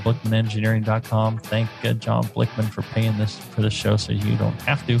feedback@blickmanengineering.com. Thank John Blickman for paying for this show so you don't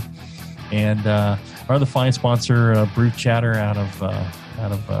have to. And our other fine sponsor, Brew Chatter out of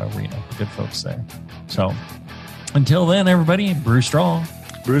Reno. Good folks there. So until then, everybody, brew strong.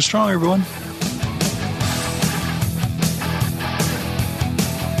 Brew strong, everyone.